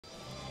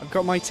I've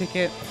got my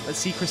ticket. Let's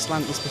see Crystal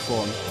Antlers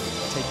perform.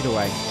 Take it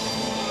away.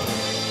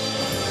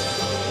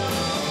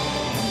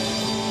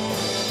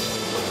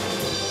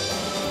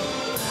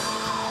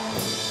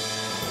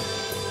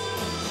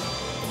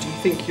 Do you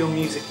think your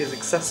music is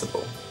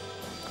accessible?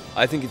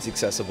 I think it's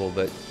accessible,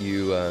 but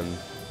you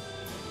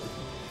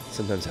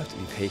sometimes have to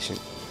be patient.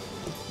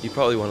 You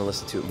probably want to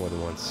listen to it more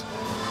than once.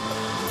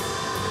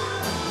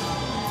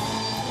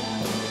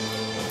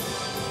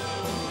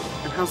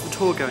 And how's the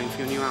tour going for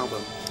your new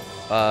album?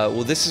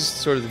 Well, this is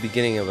sort of the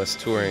beginning of us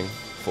touring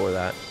for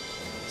that.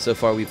 So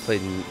far, we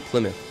played in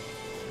Plymouth,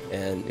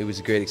 and it was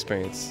a great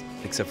experience,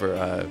 except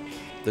for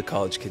the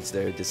college kids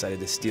there decided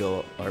to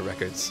steal our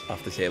records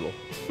off the table.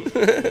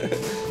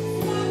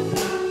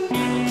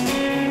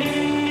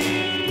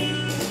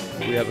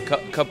 We have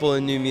a couple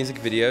of new music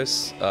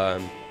videos.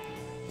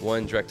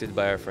 One directed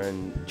by our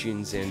friend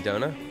June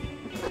Zandona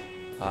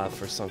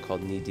for a song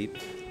called Knee Deep,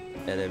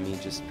 and then we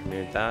just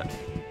premiered that.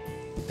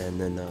 And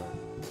then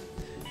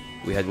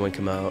we had one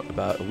come out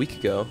about a week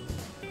ago,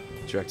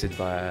 directed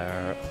by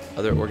our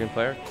other organ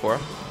player, Cora,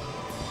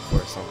 for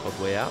a song called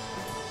Way Out.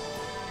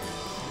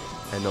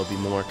 And there'll be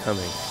more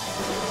coming.